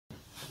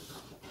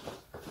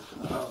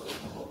Oh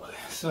boy.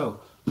 So,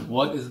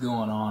 what is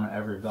going on,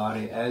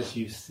 everybody? As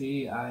you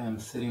see, I am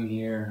sitting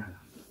here,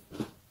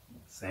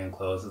 same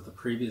clothes as the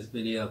previous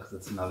video, because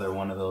it's another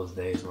one of those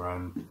days where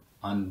I'm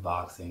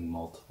unboxing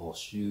multiple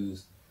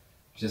shoes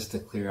just to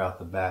clear out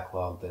the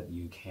backlog that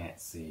you can't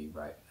see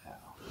right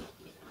now.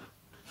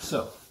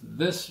 So,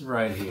 this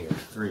right here,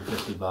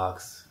 350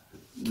 box,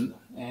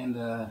 and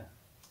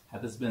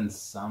had this been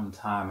some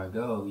time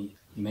ago,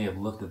 you may have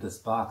looked at this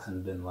box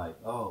and been like,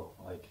 oh,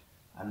 like,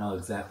 I know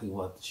exactly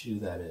what shoe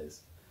that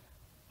is.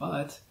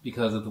 But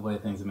because of the way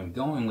things have been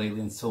going lately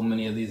and so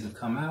many of these have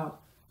come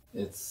out,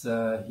 it's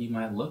you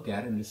might look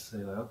at it and just say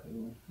like, okay,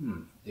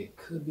 well, it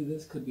could be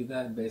this, could be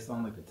that, based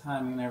on like the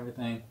timing and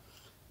everything.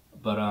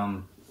 But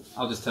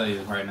I'll just tell you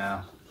right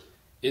now,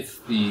 it's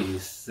the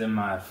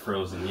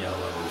semi-frozen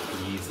yellow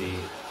Yeezy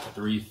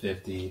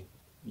 350,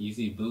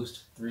 Yeezy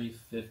Boost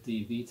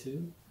 350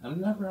 V2.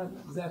 I'm never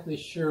exactly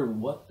sure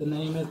what the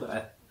name is, but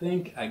I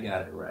think I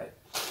got it right.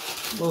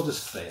 We'll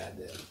just say I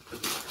did.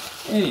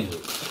 Anyway,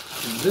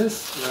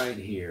 this right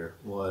here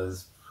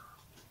was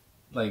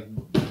like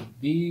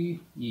the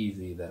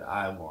Yeezy that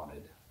I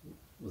wanted.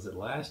 Was it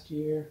last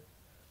year?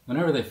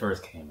 Whenever they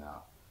first came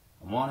out.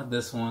 I wanted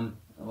this one.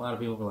 A lot of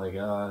people were like,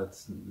 oh,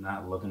 it's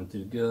not looking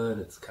too good.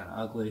 It's kind of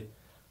ugly.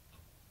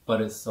 But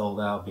it sold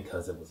out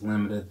because it was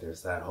limited.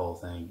 There's that whole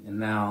thing. And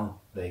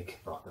now they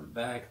brought them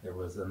back. There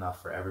was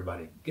enough for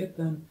everybody to get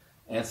them.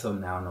 And so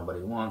now nobody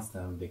wants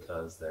them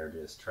because they're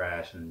just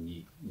trash, and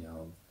you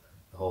know,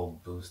 the whole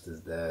Boost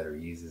is dead, or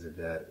Yeezys are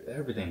dead.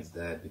 Everything's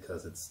dead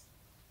because it's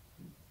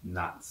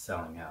not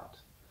selling out.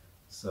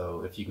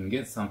 So if you can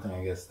get something,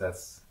 I guess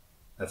that's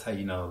how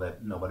you know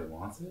that nobody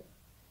wants it.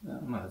 I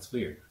don't know, it's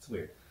weird. It's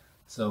weird.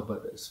 So,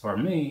 but as for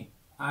me,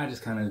 I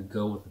just kind of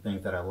go with the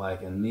things that I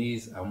like. And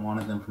these, I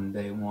wanted them from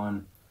day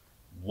one.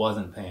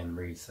 Wasn't paying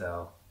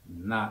resale,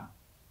 not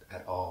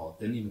at all.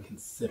 Didn't even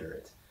consider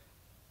it.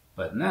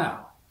 But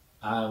now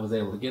I was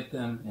able to get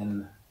them,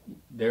 and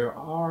there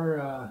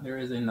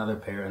is another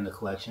pair in the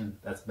collection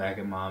that's back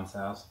at Mom's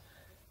house,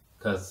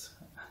 because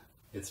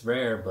it's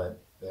rare, but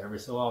every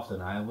so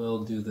often I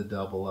will do the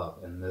double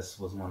up, and this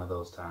was one of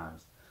those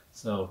times.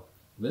 So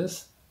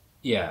this,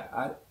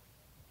 yeah,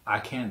 I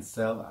can't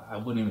sell, I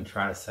wouldn't even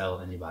try to sell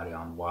anybody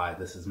on why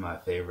this is my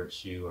favorite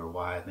shoe or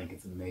why I think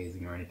it's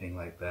amazing or anything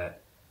like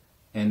that.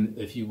 And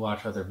if you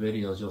watch other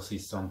videos, you'll see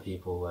some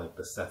people like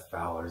the Seth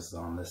Fowlers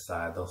on this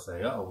side, they'll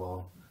say, oh,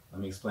 well, let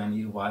me explain to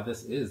you why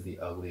this is the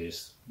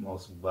ugliest,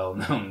 most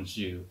well-known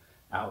shoe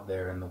out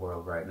there in the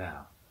world right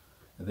now.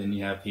 And then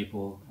you have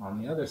people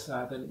on the other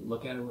side that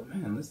look at it with,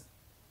 man,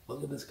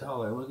 look at this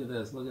color, look at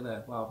this, look at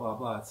that, blah, blah,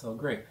 blah. It's so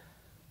great.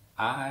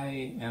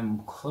 I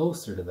am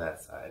closer to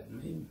that side,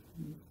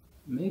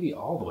 maybe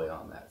all the way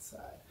on that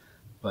side.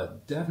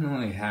 But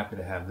definitely happy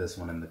to have this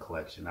one in the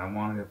collection. I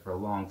wanted it for a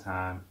long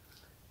time.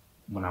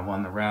 When I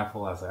won the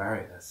raffle, I was like, all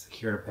right, I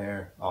secured a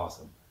pair,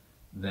 awesome.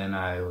 Then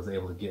I was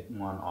able to get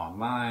one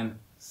online,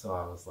 so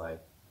I was like,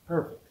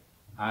 perfect.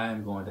 I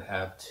am going to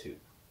have two.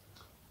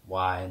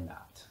 Why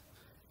not?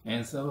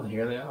 And so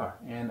here they are.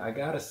 And I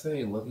gotta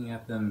say, looking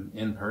at them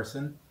in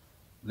person,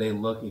 they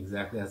look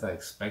exactly as I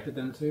expected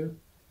them to.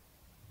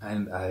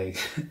 And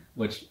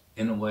which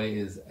in a way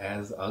is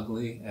as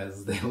ugly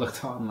as they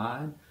looked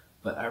online,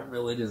 but I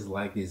really just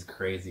like these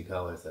crazy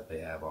colors that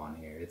they have on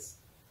here.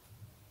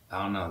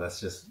 I don't know,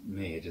 that's just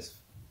me. It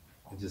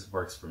just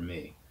works for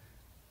me.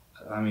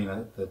 I mean,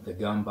 the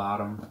gum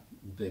bottom,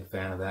 big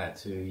fan of that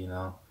too, you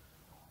know.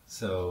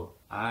 So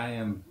I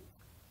am,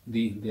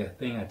 the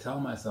thing I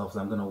tell myself is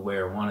I'm going to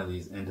wear one of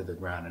these into the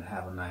ground and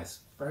have a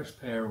nice fresh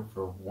pair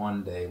for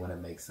one day when it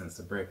makes sense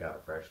to break out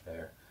a fresh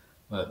pair.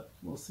 But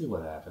we'll see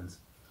what happens.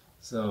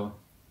 So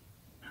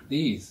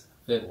these,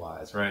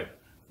 fit-wise, right,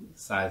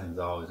 sizing is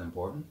always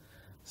important.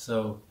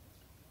 So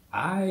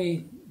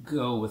I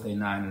go with a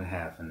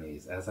 9.5 in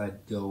these, as I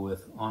go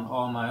with on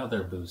all my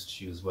other Boost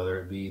shoes, whether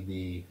it be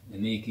the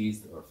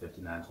Inikis or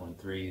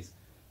 5923s,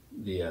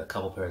 the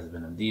couple pairs of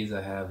NMDs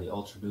I have, the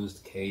Ultra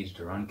Boost, caged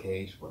or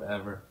uncaged,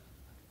 whatever.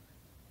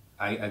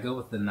 I go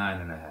with the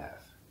 9.5,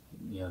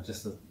 you know,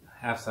 just a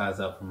half size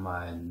up from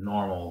my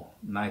normal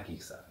Nike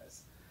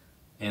size.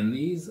 And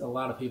these, a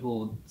lot of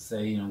people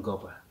say, you know, go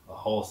up a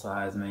whole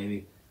size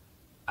maybe.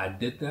 I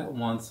did that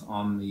once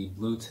on the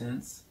blue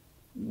tints.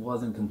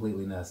 Wasn't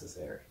completely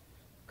necessary,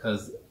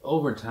 because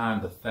over time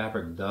the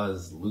fabric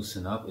does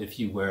loosen up if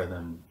you wear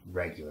them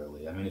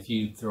regularly. I mean, if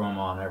you throw them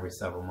on every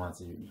several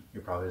months,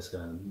 you're probably just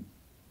going to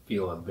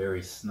feel a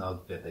very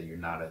snug fit that you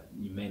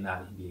may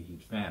not be a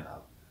huge fan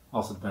of.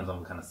 Also depends on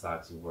what kind of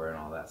socks you wear and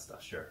all that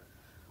stuff, sure.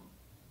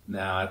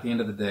 Now at the end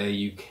of the day,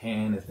 you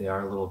can, if they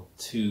are a little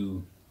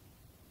too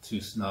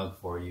snug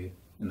for you.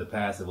 In the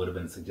past it would have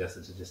been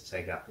suggested to just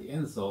take out the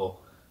insole,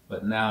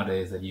 but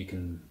nowadays that you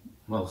can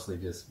mostly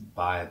just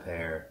buy a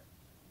pair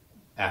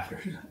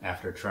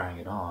after trying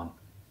it on,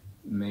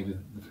 maybe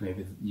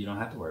you don't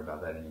have to worry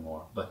about that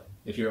anymore. But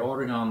if you're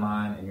ordering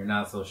online and you're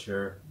not so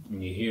sure,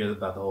 and you hear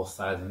about the whole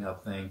sizing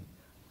up thing,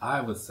 I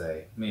would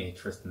say, me,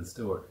 Tristan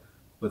Stewart,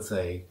 would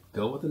say,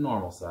 go with the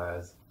normal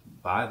size,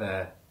 buy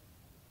that,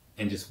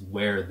 and just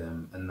wear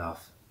them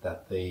enough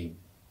that they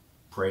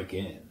break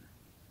in.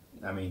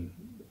 I mean,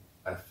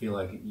 I feel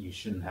like you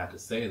shouldn't have to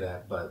say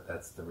that, but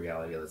that's the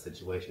reality of the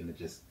situation. It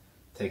just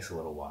takes a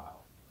little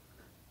while.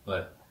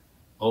 But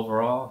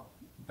overall,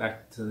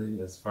 back to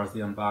as far as the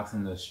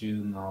unboxing, the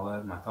shoe and all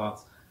that, my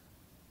thoughts,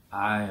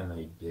 I am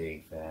a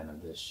big fan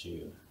of this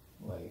shoe.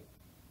 Like,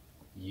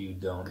 you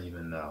don't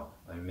even know.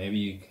 Like,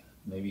 maybe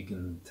you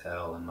can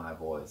tell in my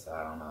voice,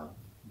 I don't know.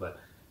 But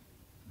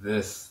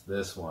this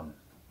one,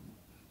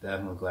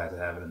 definitely glad to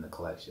have it in the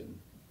collection.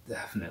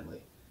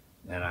 Definitely.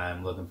 And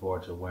I'm looking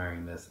forward to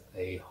wearing this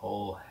a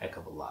whole heck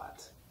of a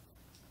lot.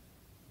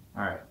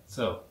 Alright,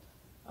 so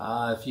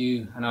I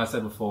know I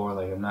said before,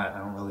 like, I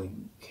don't really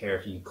care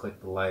if you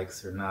click the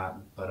likes or not,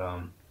 but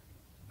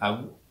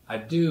I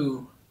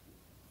do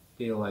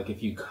feel like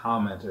if you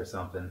comment or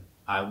something,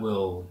 I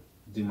will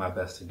do my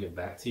best to get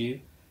back to you.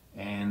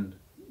 And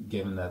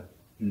given that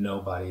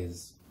nobody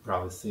is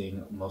probably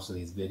seeing most of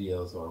these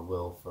videos or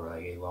will for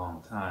like a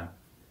long time,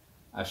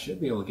 I should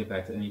be able to get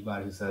back to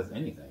anybody who says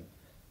anything.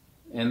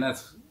 And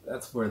that's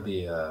where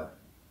the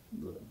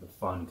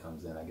fun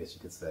comes in, I guess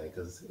you could say,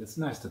 because it's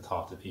nice to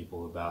talk to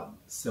people about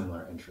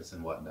similar interests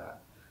and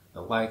whatnot.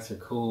 The likes are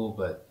cool,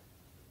 but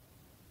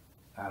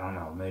I don't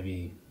know,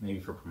 maybe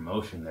for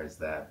promotion there's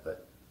that,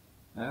 but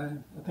I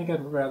think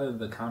I'd rather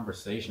the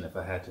conversation if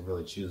I had to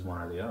really choose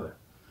one or the other.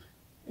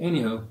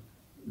 Anywho,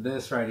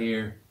 this right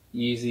here,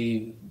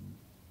 Yeezy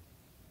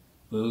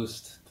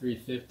Boost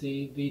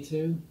 350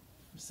 V2,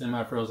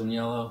 semi-frozen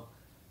yellow.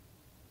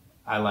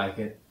 I like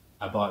it.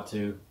 I bought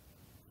two.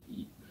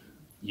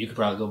 You could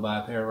probably go buy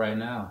a pair right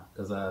now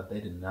because they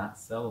did not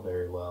sell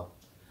very well.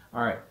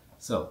 Alright,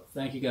 so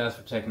thank you guys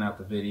for checking out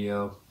the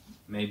video.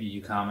 Maybe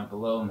you comment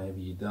below,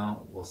 maybe you don't.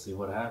 We'll see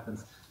what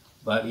happens.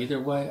 But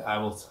either way, I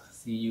will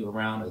see you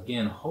around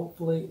again,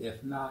 hopefully.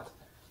 If not,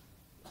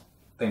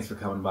 thanks for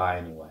coming by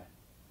anyway.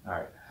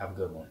 Alright, have a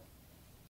good one.